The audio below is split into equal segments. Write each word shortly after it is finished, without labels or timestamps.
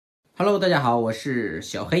Hello，大家好，我是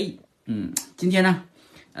小黑。今天呢，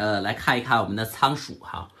来看一看我们的仓鼠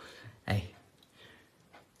哈。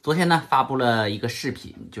昨天呢发布了一个视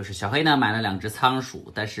频，就是小黑呢买了2只仓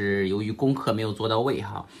鼠，但是由于功课没有做到位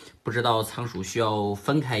哈，不知道仓鼠需要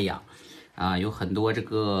分开养啊，有很多这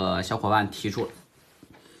个小伙伴提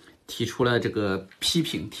出了这个批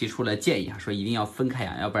评，提出了建议啊，说一定要分开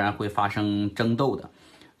养，要不然会发生争斗的。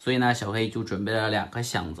所以呢，小黑就准备了2个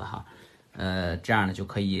箱子哈，这样呢就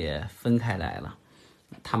可以分开来了，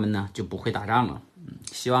它们呢就不会打仗了。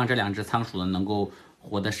希望这2只仓鼠呢能够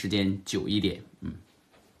活的时间久一点。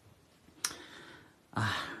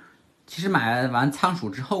其实买完仓鼠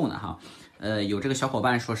之后呢，有这个小伙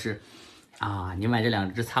伴说是啊，你买这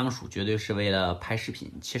2只仓鼠绝对是为了拍视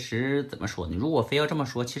频。其实怎么说呢？如果非要这么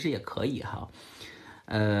说，其实也可以哈。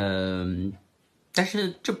但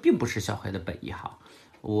是这并不是小黑的本意哈。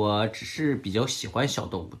我只是比较喜欢小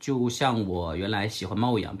动物，就像我原来喜欢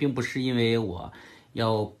猫一样，并不是因为我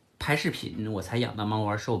要拍视频我才养的猫，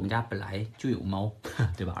而是我们家本来就有猫，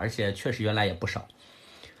对吧？而且确实原来也不少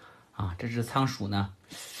啊。这只仓鼠呢，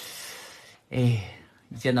一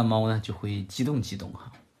见到猫呢就会激动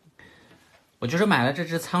哈。我就是买了这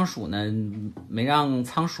只仓鼠呢，没让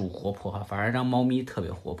仓鼠活泼哈，反而让猫咪特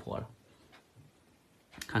别活泼了。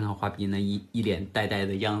看看花臂那一脸呆呆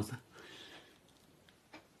的样子。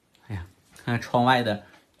看看窗外的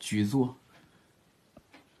菊座，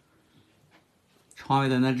窗外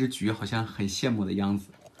的那只菊好像很羡慕的样子。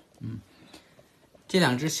这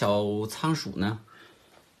2只小仓鼠呢，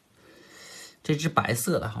这只白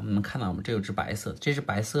色的哈，我们能看到吗？这有只白色的，这只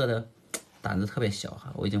白色的胆子特别小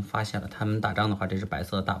哈，我已经发现了，它们打仗的话，这只白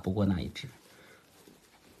色的打不过那一只，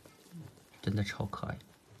真的超可爱。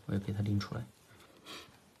我要给它拎出来。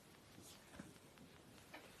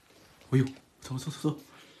哎呦，走！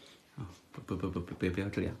啊，不要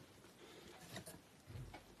这样。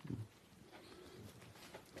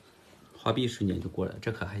花臂瞬间就过来了，这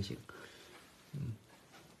可还行。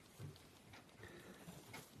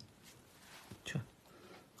去，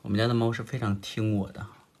我们家的猫是非常听我的。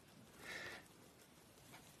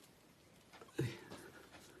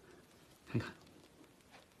看看，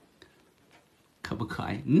可不可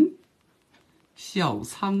爱？小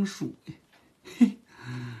仓鼠，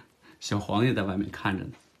小黄也在外面看着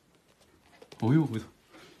呢。哦呦，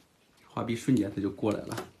花臂瞬间它就过来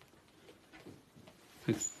了。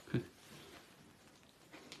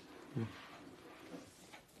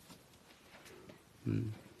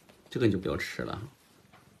这个你就不要吃了。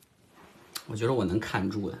我觉得我能看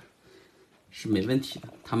住的，是没问题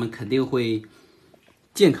的。它们肯定会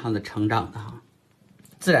健康的成长的哈，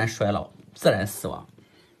自然衰老，自然死亡。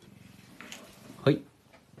嘿，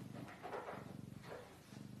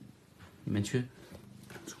你们去。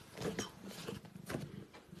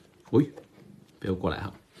喂，不要过来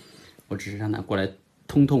哈，我只是让它过来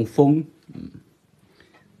通通风。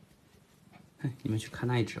你们去看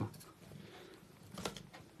那一只吧。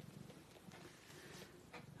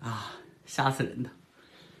吓死人的！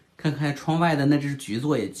看看窗外的那只菊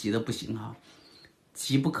座也急得不行哈，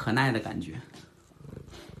急不可耐的感觉。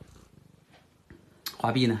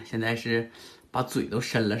花臂呢，现在是把嘴都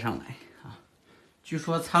伸了上来啊。据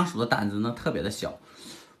说仓鼠的胆子呢特别的小，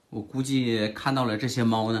我估计看到了这些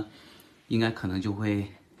猫呢，应该可能就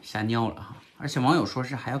会吓尿了哈。而且网友说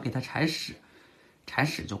是还要给它铲屎，铲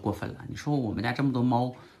屎就过分了。你说我们家这么多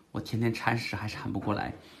猫，我天天铲屎还铲不过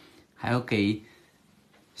来，还要给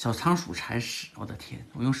小仓鼠铲屎，我的天，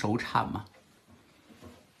我用手铲吗？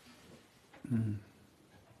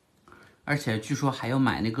而且据说还要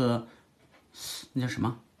买那个，那叫什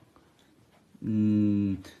么？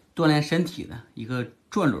锻炼身体的一个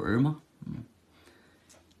转轮吗？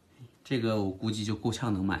这个我估计就够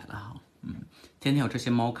呛能买了哈。天天有这些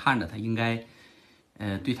猫看着它，应该，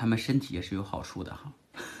对它们身体也是有好处的哈。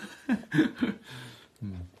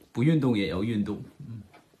不运动也要运动。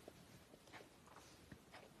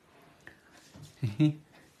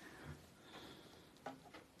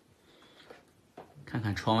看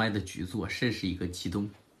看窗外的菊座，甚是一个激动。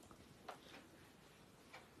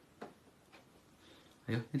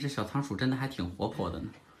哎呦，那只小仓鼠真的还挺活泼的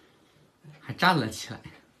呢，还站了起来，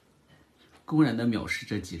公然的藐视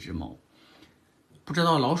这几只猫。不知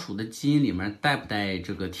道老鼠的基因里面带不带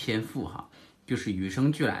这个天赋哈，就是与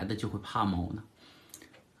生俱来的就会怕猫呢。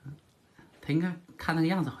它应该看那个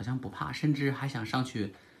样子好像不怕，甚至还想上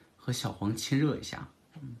去和小黄亲热一下。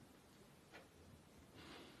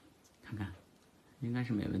看看，应该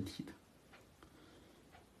是没问题的。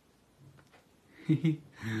嘿嘿，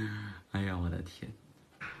哎呀，我的天，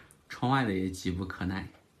窗外的也急不可耐，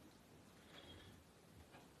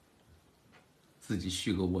自己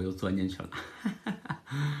续个窝又钻进去了。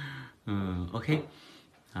OK，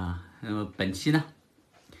 那么本期呢，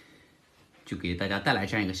就给大家带来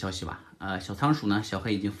这样一个消息吧。小仓鼠呢，小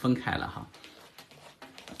黑已经分开了哈。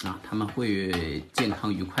他们会健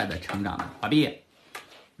康愉快的成长的，滑毕。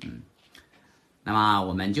那么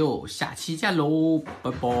我们就下期见喽，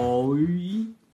拜拜。